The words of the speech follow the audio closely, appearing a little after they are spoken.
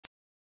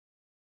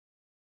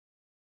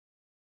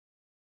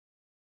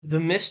The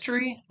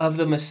mystery of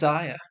the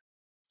Messiah.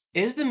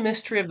 Is the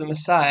mystery of the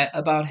Messiah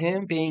about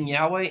him being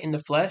Yahweh in the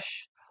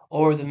flesh,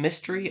 or the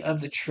mystery of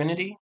the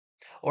Trinity,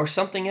 or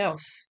something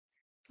else?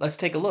 Let's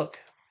take a look.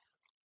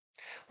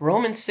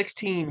 Romans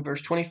 16,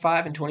 verse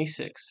 25 and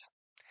 26.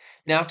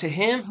 Now to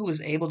him who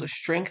is able to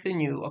strengthen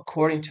you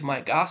according to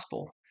my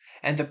gospel,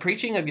 and the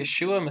preaching of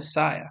Yeshua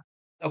Messiah,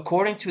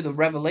 according to the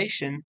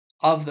revelation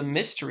of the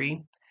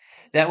mystery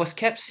that was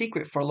kept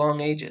secret for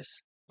long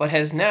ages, but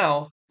has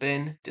now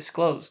been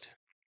disclosed.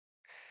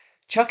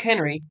 Chuck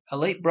Henry, a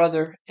late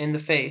brother in the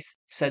faith,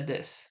 said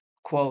this,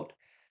 quote,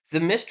 "The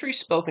mystery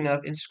spoken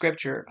of in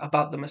Scripture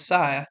about the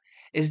Messiah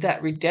is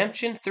that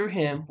redemption through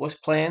him was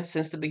planned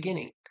since the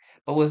beginning,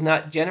 but was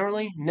not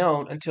generally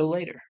known until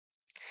later.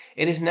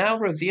 It is now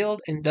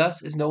revealed and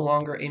thus is no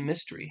longer a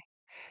mystery.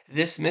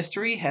 This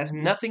mystery has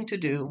nothing to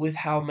do with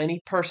how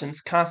many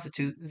persons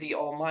constitute the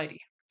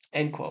Almighty."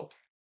 End quote.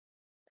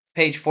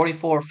 Page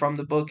 44 from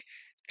the book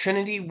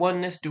Trinity,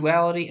 Oneness,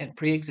 Duality, and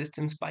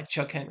Preexistence by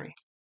Chuck Henry.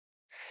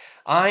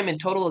 I'm in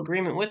total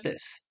agreement with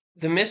this.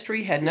 The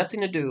mystery had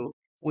nothing to do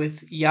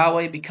with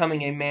Yahweh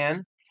becoming a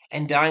man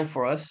and dying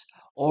for us,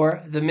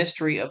 or the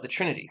mystery of the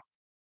Trinity.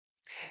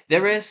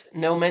 There is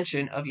no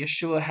mention of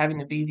Yeshua having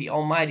to be the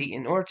Almighty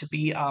in order to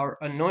be our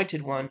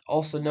anointed one,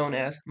 also known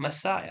as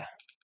Messiah.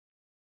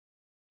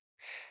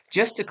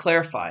 Just to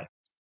clarify,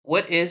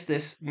 what is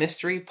this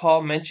mystery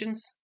Paul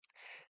mentions?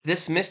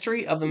 This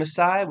mystery of the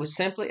Messiah was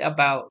simply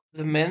about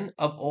the men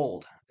of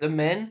old, the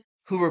men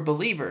who were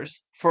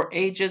believers for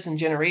ages and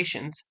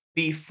generations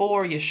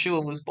before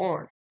Yeshua was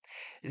born.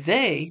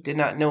 They did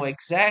not know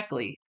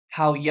exactly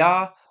how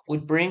Yah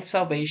would bring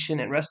salvation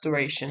and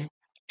restoration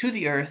to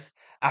the earth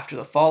after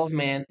the fall of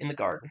man in the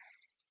garden.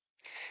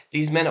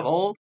 These men of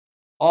old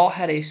all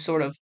had a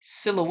sort of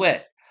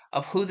silhouette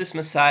of who this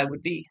Messiah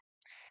would be,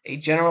 a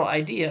general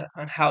idea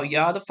on how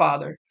Yah the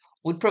Father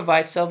would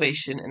provide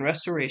salvation and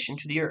restoration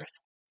to the earth.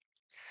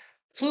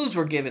 Clues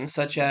were given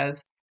such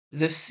as,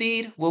 the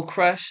seed will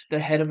crush the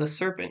head of the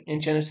serpent in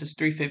Genesis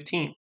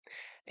 3:15,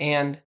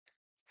 and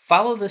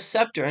follow the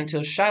scepter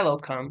until Shiloh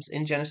comes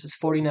in Genesis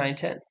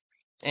 49:10,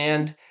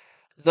 and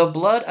the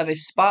blood of a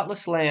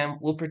spotless lamb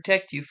will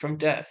protect you from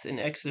death in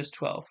Exodus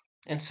 12,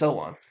 and so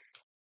on.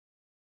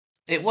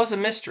 It was a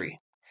mystery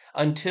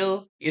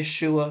until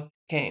Yeshua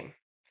came,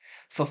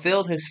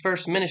 fulfilled his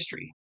first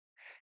ministry,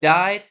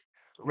 died,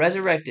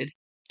 resurrected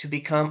to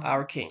become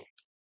our king.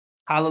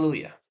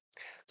 Hallelujah.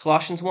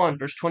 Colossians 1,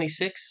 verse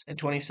 26 and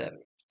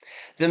 27.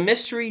 The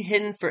mystery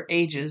hidden for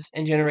ages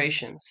and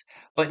generations,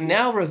 but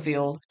now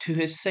revealed to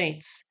his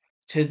saints.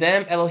 To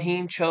them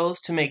Elohim chose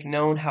to make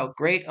known how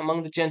great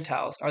among the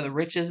Gentiles are the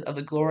riches of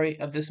the glory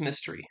of this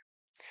mystery,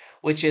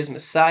 which is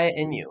Messiah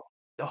in you,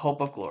 the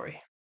hope of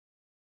glory.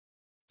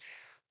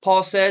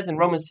 Paul says in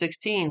Romans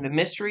 16, the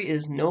mystery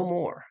is no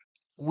more.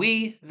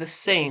 We, the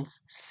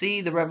saints, see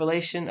the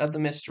revelation of the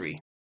mystery.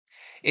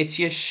 It's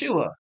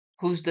Yeshua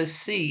who's the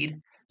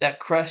seed that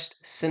crushed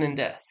sin and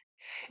death.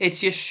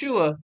 It's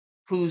Yeshua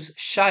who's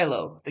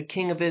Shiloh, the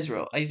king of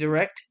Israel, a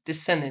direct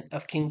descendant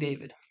of King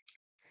David.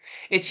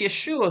 It's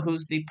Yeshua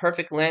who's the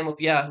perfect Lamb of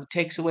Yah who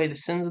takes away the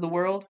sins of the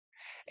world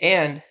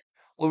and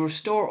will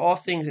restore all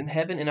things in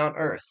heaven and on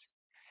earth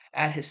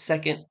at his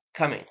second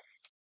coming.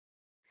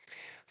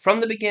 From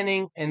the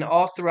beginning and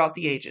all throughout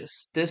the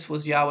ages, this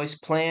was Yahweh's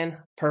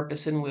plan,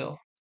 purpose, and will,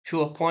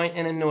 to appoint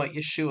and anoint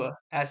Yeshua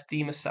as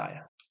the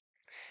Messiah.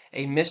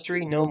 A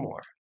mystery no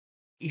more.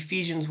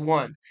 Ephesians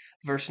 1,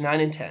 verse 9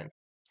 and 10.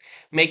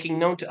 Making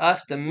known to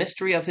us the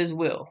mystery of his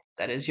will,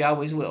 that is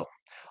Yahweh's will,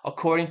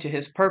 according to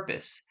his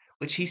purpose,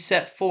 which he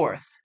set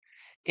forth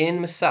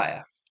in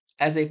Messiah,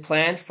 as a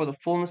plan for the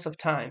fullness of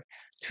time,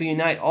 to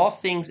unite all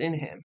things in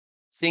him,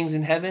 things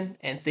in heaven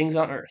and things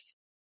on earth.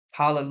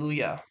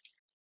 Hallelujah.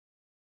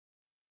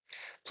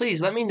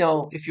 Please let me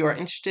know if you are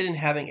interested in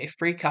having a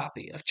free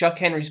copy of Chuck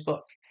Henry's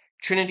book,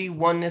 Trinity,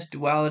 Oneness,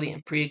 Duality,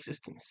 and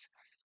Preexistence.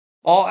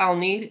 All I'll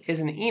need is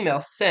an email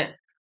sent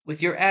with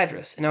your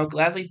address, and I'll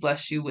gladly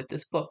bless you with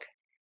this book.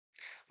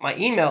 My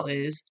email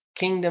is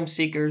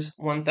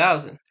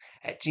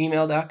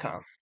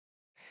kingdomseekers1000@gmail.com.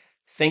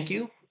 Thank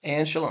you,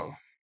 and shalom.